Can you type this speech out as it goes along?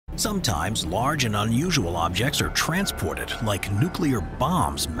Sometimes large and unusual objects are transported, like nuclear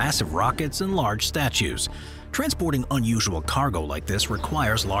bombs, massive rockets, and large statues. Transporting unusual cargo like this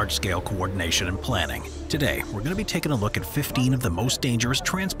requires large-scale coordination and planning. Today, we're going to be taking a look at 15 of the most dangerous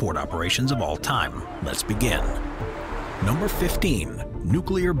transport operations of all time. Let's begin. Number 15.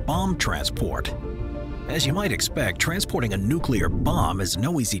 Nuclear bomb transport. As you might expect, transporting a nuclear bomb is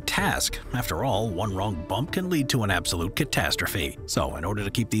no easy task. After all, one wrong bump can lead to an absolute catastrophe. So, in order to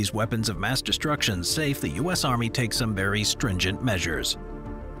keep these weapons of mass destruction safe, the U.S. Army takes some very stringent measures.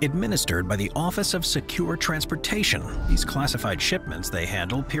 Administered by the Office of Secure Transportation, these classified shipments they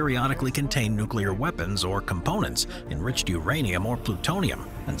handle periodically contain nuclear weapons or components, enriched uranium or plutonium.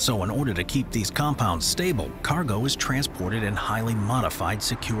 And so in order to keep these compounds stable, cargo is transported in highly modified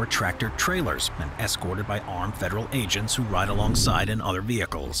secure tractor trailers and escorted by armed federal agents who ride alongside in other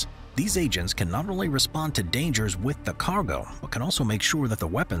vehicles. These agents can not only respond to dangers with the cargo, but can also make sure that the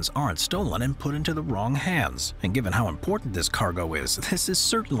weapons aren't stolen and put into the wrong hands. And given how important this cargo is, this is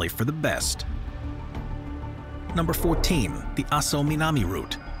certainly for the best. Number 14. The Aso Minami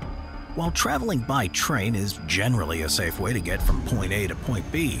route. While traveling by train is generally a safe way to get from point A to point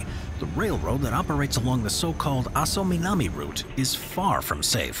B, the railroad that operates along the so-called Aso Minami route is far from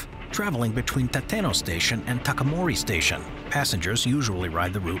safe. Traveling between Tateno Station and Takamori Station, passengers usually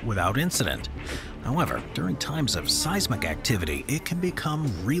ride the route without incident. However, during times of seismic activity, it can become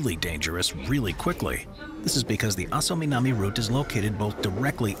really dangerous really quickly. This is because the Aso Minami route is located both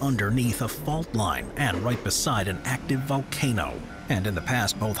directly underneath a fault line and right beside an active volcano. And in the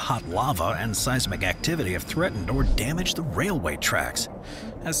past, both hot lava and seismic activity have threatened or damaged the railway tracks.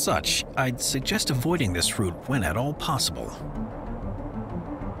 As such, I'd suggest avoiding this route when at all possible.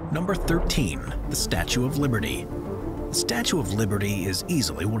 Number 13. The Statue of Liberty. The Statue of Liberty is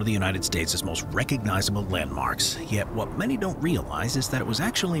easily one of the United States' most recognizable landmarks, yet what many don't realize is that it was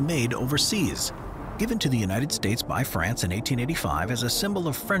actually made overseas. Given to the United States by France in 1885 as a symbol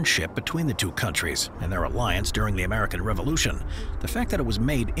of friendship between the two countries and their alliance during the American Revolution, the fact that it was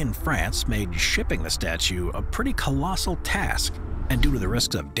made in France made shipping the statue a pretty colossal task. And due to the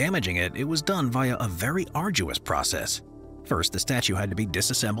risks of damaging it, it was done via a very arduous process. First, the statue had to be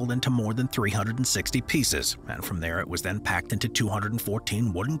disassembled into more than 360 pieces, and from there it was then packed into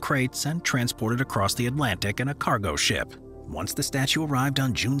 214 wooden crates and transported across the Atlantic in a cargo ship. Once the statue arrived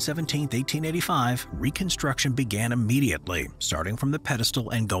on June 17, 1885, reconstruction began immediately, starting from the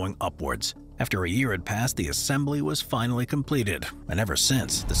pedestal and going upwards. After a year had passed, the assembly was finally completed, and ever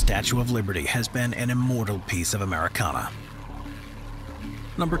since, the Statue of Liberty has been an immortal piece of Americana.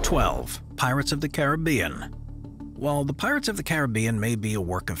 Number 12. Pirates of the Caribbean. While the Pirates of the Caribbean may be a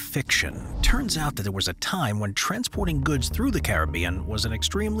work of fiction, it turns out that there was a time when transporting goods through the Caribbean was an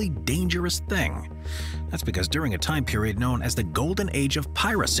extremely dangerous thing. That's because during a time period known as the Golden Age of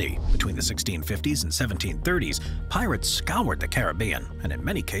Piracy, between the 1650s and 1730s, pirates scoured the Caribbean, and in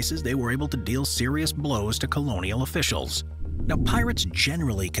many cases they were able to deal serious blows to colonial officials. Now, pirates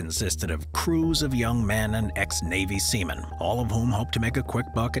generally consisted of crews of young men and ex-Navy seamen, all of whom hoped to make a quick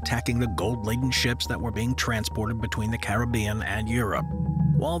buck attacking the gold-laden ships that were being transported between the Caribbean and Europe.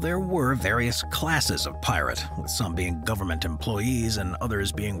 While there were various classes of pirate, with some being government employees and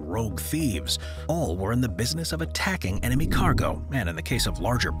others being rogue thieves, all were in the business of attacking enemy cargo, and in the case of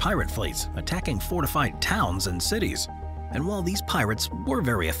larger pirate fleets, attacking fortified towns and cities. And while these pirates were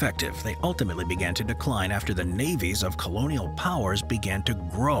very effective, they ultimately began to decline after the navies of colonial powers began to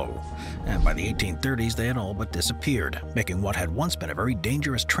grow. And by the 1830s, they had all but disappeared, making what had once been a very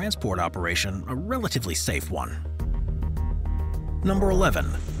dangerous transport operation a relatively safe one. Number 11.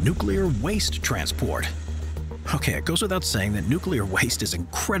 Nuclear waste transport. Okay, it goes without saying that nuclear waste is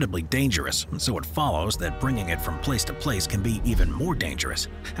incredibly dangerous, and so it follows that bringing it from place to place can be even more dangerous.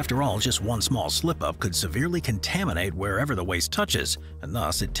 After all, just one small slip-up could severely contaminate wherever the waste touches, and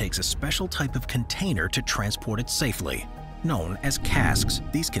thus it takes a special type of container to transport it safely. Known as casks,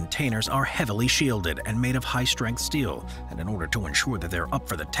 these containers are heavily shielded and made of high-strength steel, and in order to ensure that they're up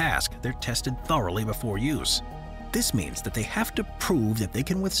for the task, they're tested thoroughly before use. This means that they have to prove that they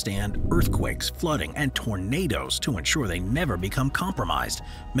can withstand earthquakes, flooding, and tornadoes to ensure they never become compromised,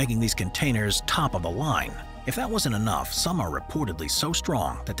 making these containers top of the line. If that wasn't enough, some are reportedly so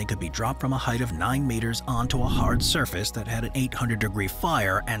strong that they could be dropped from a height of 9 meters onto a hard surface that had an 800-degree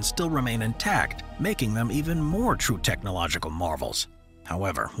fire and still remain intact, making them even more true technological marvels.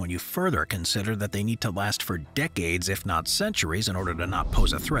 However, when you further consider that they need to last for decades if not centuries in order to not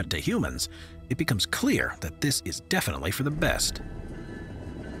pose a threat to humans, it becomes clear that this is definitely for the best.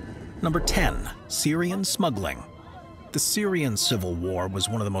 Number 10. Syrian smuggling. The Syrian Civil War was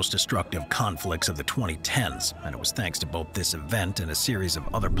one of the most destructive conflicts of the 2010s, and it was thanks to both this event and a series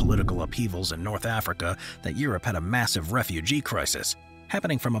of other political upheavals in North Africa that Europe had a massive refugee crisis.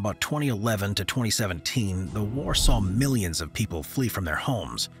 Happening from about 2011 to 2017, the war saw millions of people flee from their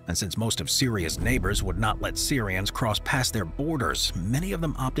homes, and since most of Syria's neighbors would not let Syrians cross past their borders, many of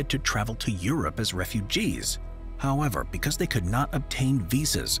them opted to travel to Europe as refugees. However, because they could not obtain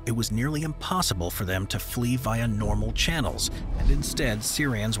visas, it was nearly impossible for them to flee via normal channels, and instead,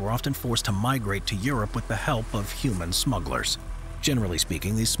 Syrians were often forced to migrate to Europe with the help of human smugglers. Generally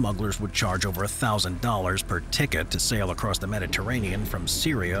speaking, these smugglers would charge over $1,000 per ticket to sail across the Mediterranean from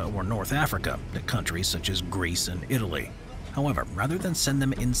Syria or North Africa to countries such as Greece and Italy. However, rather than send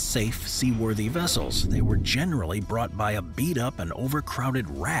them in safe, seaworthy vessels, they were generally brought by a beat-up and overcrowded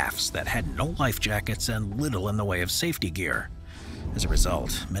rafts that had no life jackets and little in the way of safety gear. As a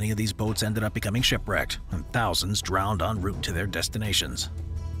result, many of these boats ended up becoming shipwrecked, and thousands drowned en route to their destinations.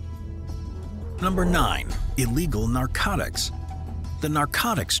 Number 9. Illegal narcotics. The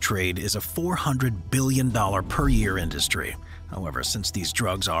narcotics trade is a $400 billion per year industry. However, since these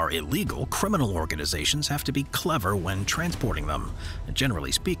drugs are illegal, criminal organizations have to be clever when transporting them. And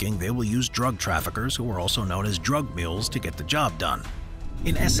generally speaking, they will use drug traffickers, who are also known as drug mules, to get the job done.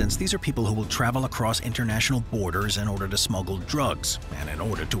 In essence, these are people who will travel across international borders in order to smuggle drugs, and in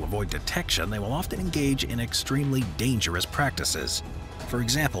order to avoid detection, they will often engage in extremely dangerous practices. For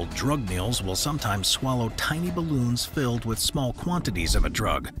example, drug mules will sometimes swallow tiny balloons filled with small quantities of a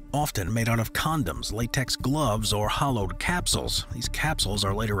drug, often made out of condoms, latex gloves, or hollowed capsules. These capsules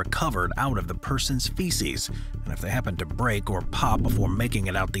are later recovered out of the person's feces, and if they happen to break or pop before making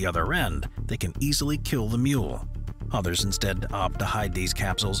it out the other end, they can easily kill the mule. Others instead opt to hide these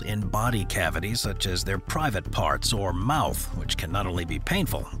capsules in body cavities such as their private parts or mouth, which can not only be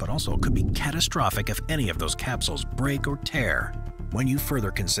painful, but also could be catastrophic if any of those capsules break or tear. When you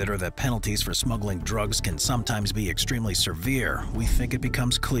further consider that penalties for smuggling drugs can sometimes be extremely severe, we think it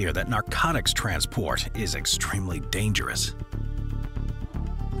becomes clear that narcotics transport is extremely dangerous.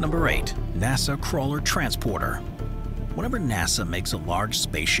 Number 8. NASA Crawler Transporter. Whenever NASA makes a large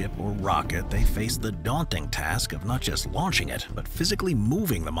spaceship or rocket, they face the daunting task of not just launching it, but physically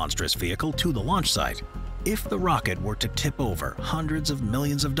moving the monstrous vehicle to the launch site. If the rocket were to tip over, hundreds of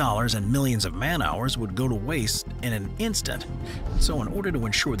millions of dollars and millions of man-hours would go to waste in an instant. So in order to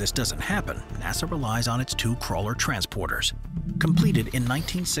ensure this doesn't happen, NASA relies on its 2 crawler transporters. Completed in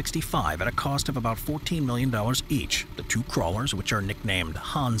 1965 at a cost of about $14 million each, the 2 crawlers, which are nicknamed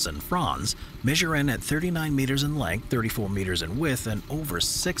Hans and Franz, measure in at 39 meters in length, 34 meters in width, and over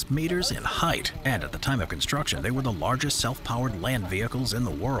 6 meters in height. And at the time of construction, they were the largest self-powered land vehicles in the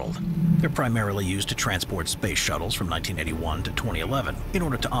world. They're primarily used to transport space shuttles from 1981 to 2011. In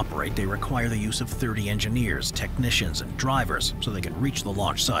order to operate, they require the use of 30 engineers, technicians, and drivers so they can reach the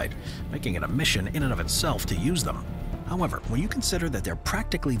launch site, making it a mission in and of itself to use them. However, when you consider that they're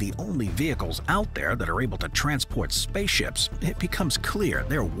practically the only vehicles out there that are able to transport spaceships, it becomes clear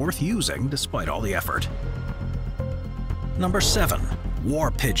they're worth using despite all the effort. Number 7.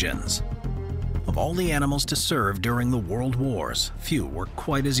 War pigeons. Of all the animals to serve during the World Wars, few were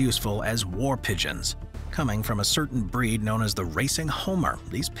quite as useful as war pigeons. Coming from a certain breed known as the racing homer,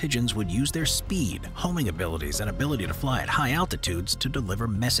 these pigeons would use their speed, homing abilities, and ability to fly at high altitudes to deliver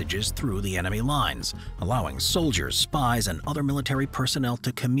messages through the enemy lines, allowing soldiers, spies, and other military personnel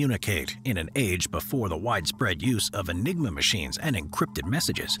to communicate in an age before the widespread use of Enigma machines and encrypted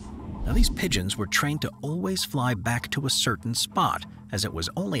messages. Now, these pigeons were trained to always fly back to a certain spot, as it was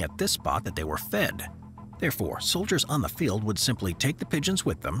only at this spot that they were fed. Therefore, soldiers on the field would simply take the pigeons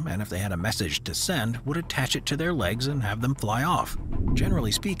with them, and if they had a message to send, would attach it to their legs and have them fly off.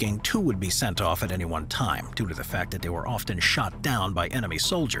 Generally speaking, 2 would be sent off at any one time, due to the fact that they were often shot down by enemy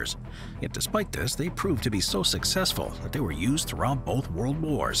soldiers. Yet despite this, they proved to be so successful that they were used throughout both world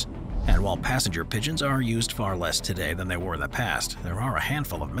wars. And while passenger pigeons are used far less today than they were in the past, there are a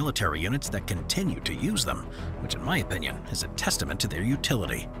handful of military units that continue to use them, which in my opinion is a testament to their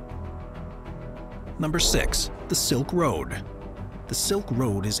utility. Number 6. The Silk Road. The Silk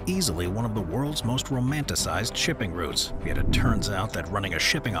Road is easily one of the world's most romanticized shipping routes, yet it turns out that running a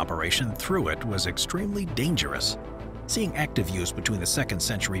shipping operation through it was extremely dangerous. Seeing active use between the 2nd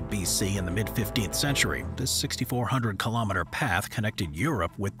century BC and the mid-15th century, this 6,400-kilometer path connected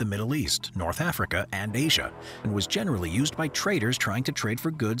Europe with the Middle East, North Africa, and Asia, and was generally used by traders trying to trade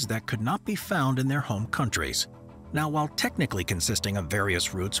for goods that could not be found in their home countries. Now, while technically consisting of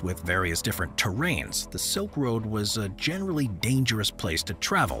various routes with various different terrains, the Silk Road was a generally dangerous place to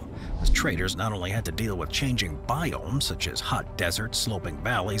travel, as traders not only had to deal with changing biomes such as hot deserts, sloping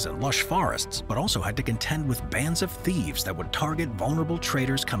valleys, and lush forests, but also had to contend with bands of thieves that would target vulnerable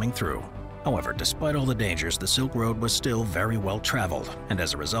traders coming through. However, despite all the dangers, the Silk Road was still very well traveled, and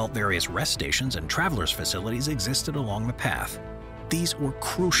as a result, various rest stations and travelers' facilities existed along the path. These were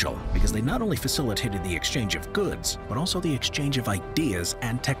crucial because they not only facilitated the exchange of goods, but also the exchange of ideas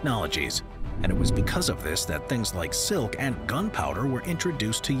and technologies. And it was because of this that things like silk and gunpowder were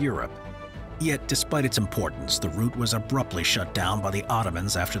introduced to Europe. Yet, despite its importance, the route was abruptly shut down by the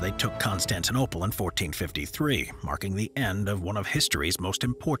Ottomans after they took Constantinople in 1453, marking the end of one of history's most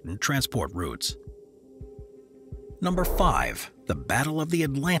important transport routes. Number 5. The Battle of the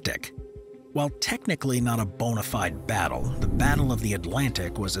Atlantic. While technically not a bona fide battle, the Battle of the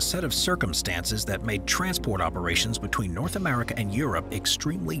Atlantic was a set of circumstances that made transport operations between North America and Europe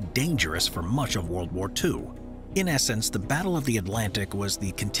extremely dangerous for much of World War II. In essence, the Battle of the Atlantic was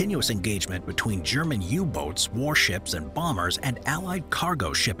the continuous engagement between German U-boats, warships, and bombers and Allied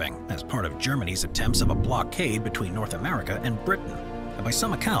cargo shipping as part of Germany's attempts of a blockade between North America and Britain. And by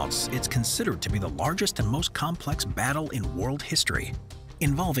some accounts, it's considered to be the largest and most complex battle in world history.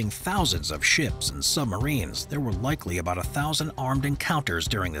 Involving thousands of ships and submarines, there were likely about 1,000 armed encounters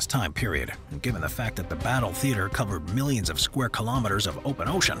during this time period. And given the fact that the battle theater covered millions of square kilometers of open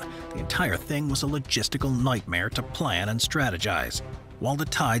ocean, the entire thing was a logistical nightmare to plan and strategize. While the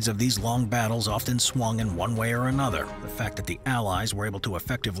tides of these long battles often swung in one way or another, the fact that the Allies were able to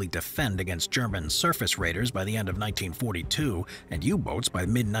effectively defend against German surface raiders by the end of 1942 and U-boats by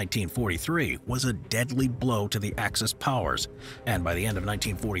mid-1943 was a deadly blow to the Axis powers, and by the end of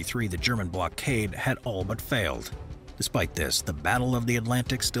 1943 the German blockade had all but failed. Despite this, the Battle of the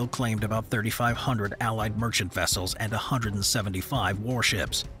Atlantic still claimed about 3,500 Allied merchant vessels and 175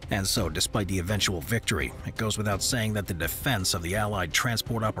 warships. And so, despite the eventual victory, it goes without saying that the defense of the Allied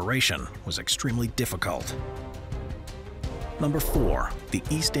transport operation was extremely difficult. Number 4. The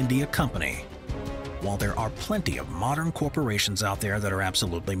East India Company. While there are plenty of modern corporations out there that are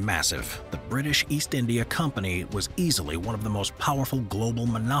absolutely massive, the British East India Company was easily one of the most powerful global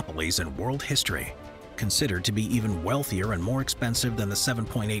monopolies in world history. Considered to be even wealthier and more expensive than the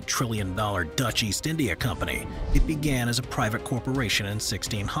 $7.8 trillion Dutch East India Company, it began as a private corporation in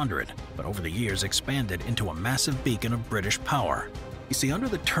 1600, but over the years expanded into a massive beacon of British power. You see, under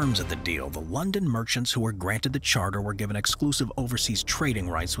the terms of the deal, the London merchants who were granted the charter were given exclusive overseas trading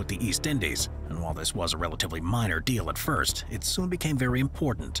rights with the East Indies, and while this was a relatively minor deal at first, it soon became very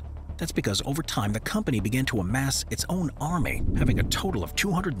important. That's because over time the company began to amass its own army, having a total of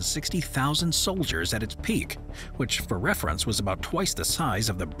 260,000 soldiers at its peak, which for reference was about twice the size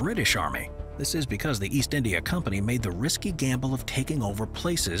of the British Army. This is because the East India Company made the risky gamble of taking over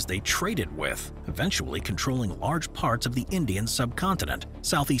places they traded with, eventually controlling large parts of the Indian subcontinent,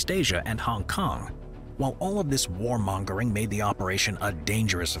 Southeast Asia, and Hong Kong. While all of this warmongering made the operation a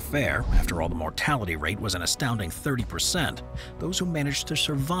dangerous affair, after all the mortality rate was an astounding 30%, those who managed to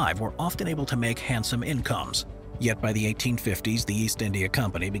survive were often able to make handsome incomes. Yet by the 1850s, the East India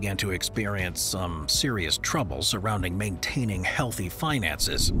Company began to experience some serious trouble surrounding maintaining healthy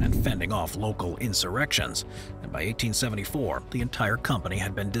finances and fending off local insurrections, and by 1874, the entire company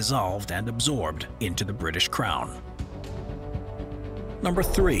had been dissolved and absorbed into the British Crown. Number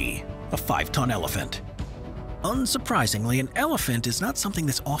 3. A 5-ton elephant. Unsurprisingly, an elephant is not something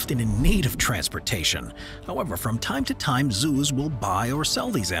that's often in need of transportation. However, from time to time, zoos will buy or sell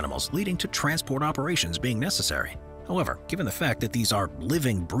these animals, leading to transport operations being necessary. However, given the fact that these are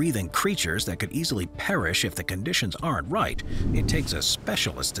living, breathing creatures that could easily perish if the conditions aren't right, it takes a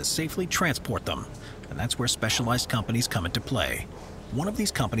specialist to safely transport them. And that's where specialized companies come into play. One of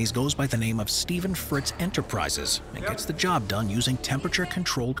these companies goes by the name of Stephen Fritz Enterprises and gets the job done using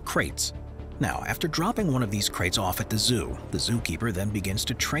temperature-controlled crates. Now, after dropping one of these crates off at the zookeeper then begins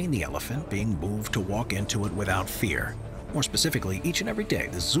to train the elephant, being moved to walk into it without fear. More specifically, each and every day,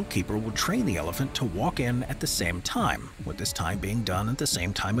 the zookeeper will train the elephant to walk in at the same time, with this time being done at the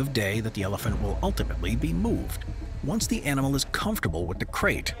same time of day that the elephant will ultimately be moved. Once the animal is comfortable with the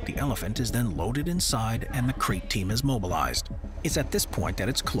crate, the elephant is then loaded inside and the crate team is mobilized. It's at this point that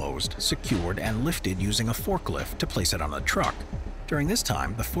it's closed, secured, and lifted using a forklift to place it on the truck. During this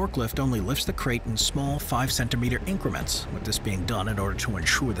time, the forklift only lifts the crate in small 5-centimeter increments, with this being done in order to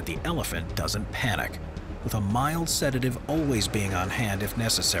ensure that the elephant doesn't panic. With a mild sedative always being on hand if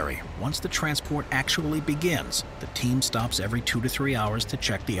necessary, once the transport actually begins, the team stops every 2 to 3 hours to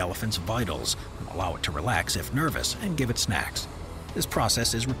check the elephant's vitals and allow it to relax if nervous and give it snacks. This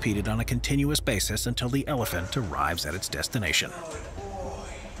process is repeated on a continuous basis until the elephant arrives at its destination.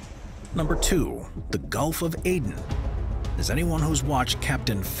 Number 2. The Gulf of Aden. As anyone who's watched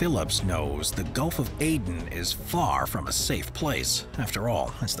Captain Phillips knows, the Gulf of Aden is far from a safe place. After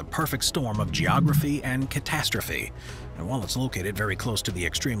all, it's the perfect storm of geography and catastrophe. And while it's located very close to the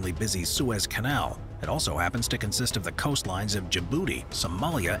extremely busy Suez Canal, it also happens to consist of the coastlines of Djibouti,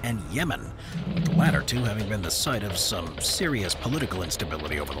 Somalia, and Yemen, with the latter two having been the site of some serious political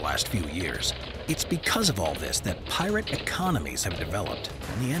instability over the last few years. It's because of all this that pirate economies have developed,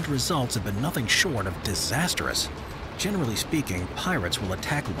 and the end results have been nothing short of disastrous. Generally speaking, pirates will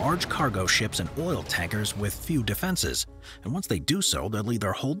attack large cargo ships and oil tankers with few defenses, and once they do so, they'll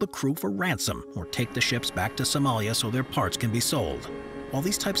either hold the crew for ransom or take the ships back to Somalia so their parts can be sold. While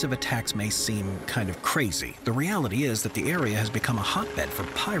these types of attacks may seem kind of crazy, the reality is that the area has become a hotbed for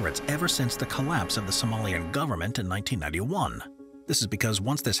pirates ever since the collapse of the Somalian government in 1991. This is because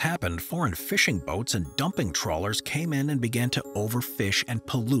once this happened, foreign fishing boats and dumping trawlers came in and began to overfish and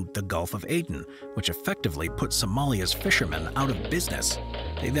pollute the Gulf of Aden, which effectively put Somalia's fishermen out of business.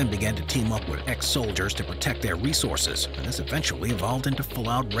 They then began to team up with ex-soldiers to protect their resources, and this eventually evolved into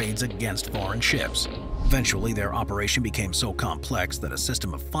full-out raids against foreign ships. Eventually, their operation became so complex that a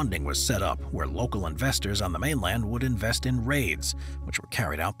system of funding was set up where local investors on the mainland would invest in raids, which were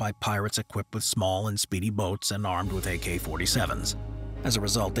carried out by pirates equipped with small and speedy boats and armed with AK-47s. As a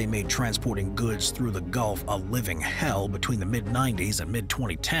result, they made transporting goods through the Gulf a living hell between the mid-90s and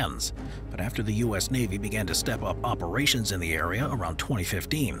mid-2010s. But after the U.S. Navy began to step up operations in the area around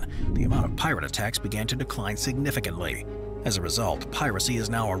 2015, the amount of pirate attacks began to decline significantly. As a result, piracy is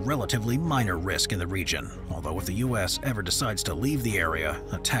now a relatively minor risk in the region, although if the U.S. ever decides to leave the area,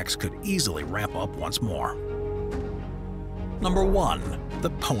 attacks could easily ramp up once more. Number 1. The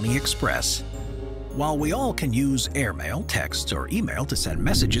Pony Express. While we all can use airmail, texts, or email to send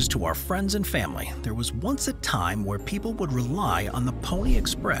messages to our friends and family, there was once a time where people would rely on the Pony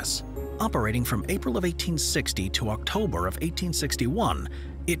Express. Operating from April of 1860 to October of 1861,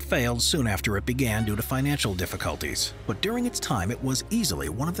 it failed soon after it began due to financial difficulties, but during its time it was easily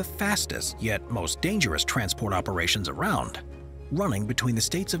one of the fastest, yet most dangerous transport operations around. Running between the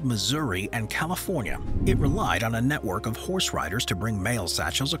states of Missouri and California, it relied on a network of horse riders to bring mail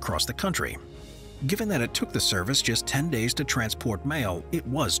satchels across the country. Given that it took the service just 10 days to transport mail, it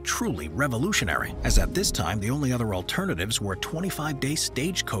was truly revolutionary, as at this time the only other alternatives were a 25-day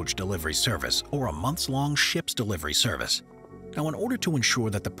stagecoach delivery service or a months-long ships delivery service. Now, in order to ensure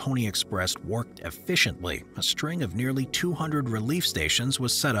that the Pony Express worked efficiently, a string of nearly 200 relief stations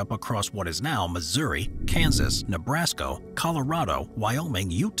was set up across what is now Missouri, Kansas, Nebraska, Colorado, Wyoming,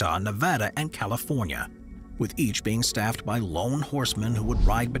 Utah, Nevada, and California, with each being staffed by lone horsemen who would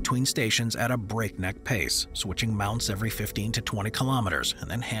ride between stations at a breakneck pace, switching mounts every 15 to 20 kilometers and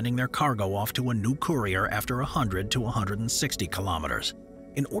then handing their cargo off to a new courier after 100 to 160 kilometers.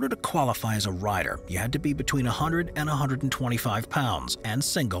 In order to qualify as a rider, you had to be between 100 and 125 pounds and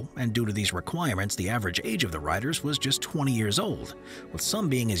single, and due to these requirements, the average age of the riders was just 20 years old, with some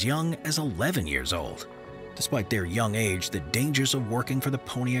being as young as 11 years old. Despite their young age, the dangers of working for the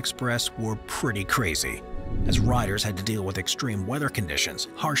Pony Express were pretty crazy, as riders had to deal with extreme weather conditions,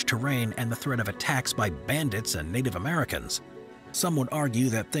 harsh terrain, and the threat of attacks by bandits and Native Americans. Some would argue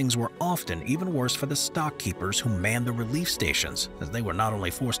that things were often even worse for the stock keepers who manned the relief stations, as they were not only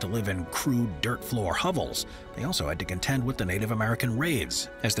forced to live in crude dirt floor hovels, they also had to contend with the Native American raids,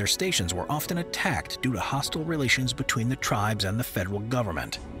 as their stations were often attacked due to hostile relations between the tribes and the federal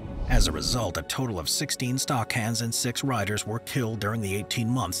government. As a result, a total of 16 stock hands and 6 riders were killed during the 18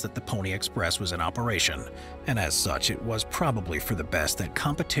 months that the Pony Express was in operation, and as such, it was probably for the best that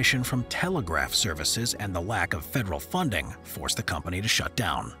competition from telegraph services and the lack of federal funding forced the company to shut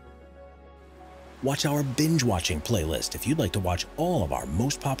down. Watch our binge-watching playlist if you'd like to watch all of our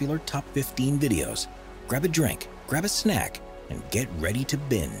most popular top 15 videos. Grab a drink, grab a snack, and get ready to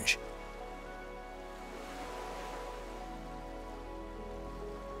binge.